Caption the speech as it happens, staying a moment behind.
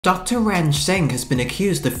Dr. Ranj Singh has been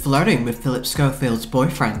accused of flirting with Phillip Schofield's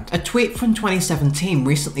boyfriend. A tweet from 2017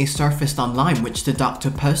 recently surfaced online which the doctor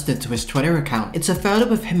posted to his Twitter account. It's a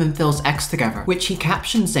photo of him and Phil's ex together, which he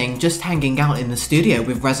captioned saying just hanging out in the studio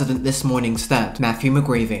with resident This Morning's stud, Matthew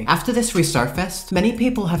McGreevy. After this resurfaced, many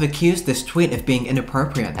people have accused this tweet of being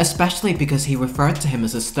inappropriate, especially because he referred to him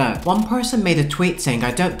as a stud. One person made a tweet saying, "I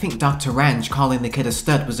don't think Dr. Ranj calling the kid a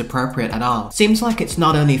stud was appropriate at all. Seems like it's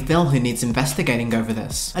not only Phil who needs investigating over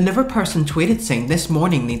this." Another person tweeted saying This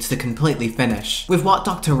Morning needs to completely finish. With what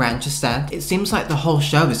Dr. Ranj has said, it seems like the whole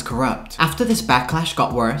show is corrupt. After this backlash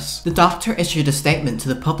got worse, the doctor issued a statement to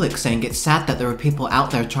the public saying it's sad that there are people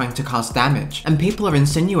out there trying to cause damage, and people are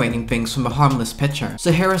insinuating things from a harmless picture.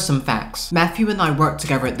 So here are some facts. Matthew and I worked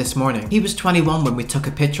together at This Morning. He was 21 when we took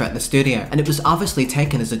a picture at the studio, and it was obviously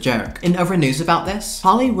taken as a joke. In other news about this,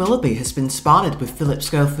 Holly Willoughby has been spotted with Phillip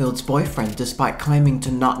Schofield's boyfriend despite claiming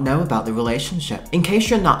to not know about the relationship. In case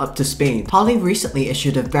you're not up to speed, Holly recently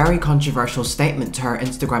issued a very controversial statement to her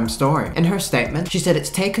Instagram story. In her statement, she said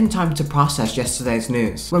it's taken time to process yesterday's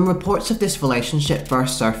news. When reports of this relationship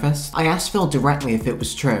first surfaced, I asked Phil directly if it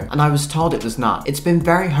was true, and I was told it was not. It's been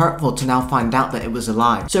very hurtful to now find out that it was a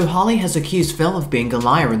lie. So Holly has accused Phil of being a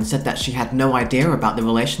liar and said that she had no idea about the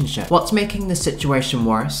relationship. What's making this situation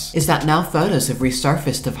worse is that now photos have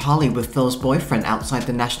resurfaced of Holly with Phil's boyfriend outside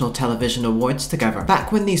the National Television Awards together.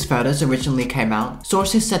 Back when these photos originally came out,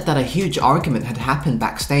 sources said that a huge argument had happened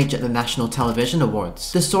backstage at the National Television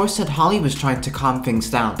Awards. The source said Holly was trying to calm things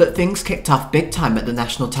down, but things kicked off big time at the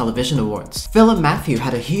National Television Awards. Phil and Matthew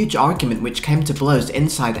had a huge argument which came to blows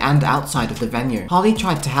inside and outside of the venue. Holly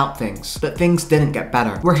tried to help things, but things didn't get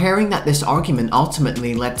better. We're hearing that this argument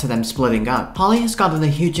ultimately led to them splitting up. Holly has gotten a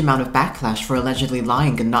huge amount of backlash for allegedly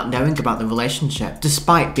lying and not knowing about the relationship,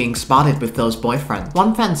 despite being spotted with Phil's boyfriend.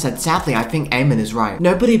 One fan said, "Sadly, I think Eamon is right.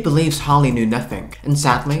 Nobody believes Holly knew nothing." And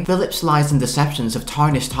sadly, Phillip's lies and deceptions have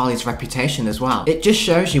tarnished Holly's reputation as well. It just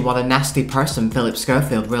shows you what a nasty person Phillip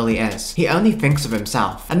Schofield really is. He only thinks of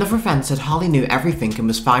himself. Another fan said Holly knew everything and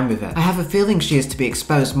was fine with it. I have a feeling she is to be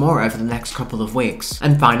exposed more over the next couple of weeks.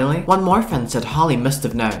 And finally, one more fan said Holly must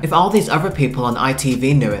have known. If all these other people on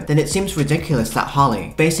ITV knew it, then it seems ridiculous that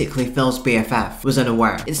Holly, basically Phil's BFF, was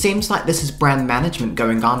unaware. It seems like this is brand management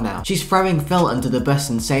going on now. She's throwing Phil under the bus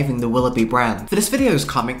and saving the Willoughby brand. For this video's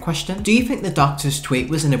comment question, do you think the doctor's tweet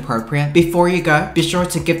was inappropriate? Before you go, be sure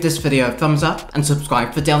to give this video a thumbs up and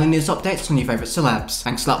subscribe for daily news updates on your favourite celebs.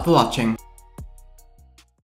 Thanks a lot for watching.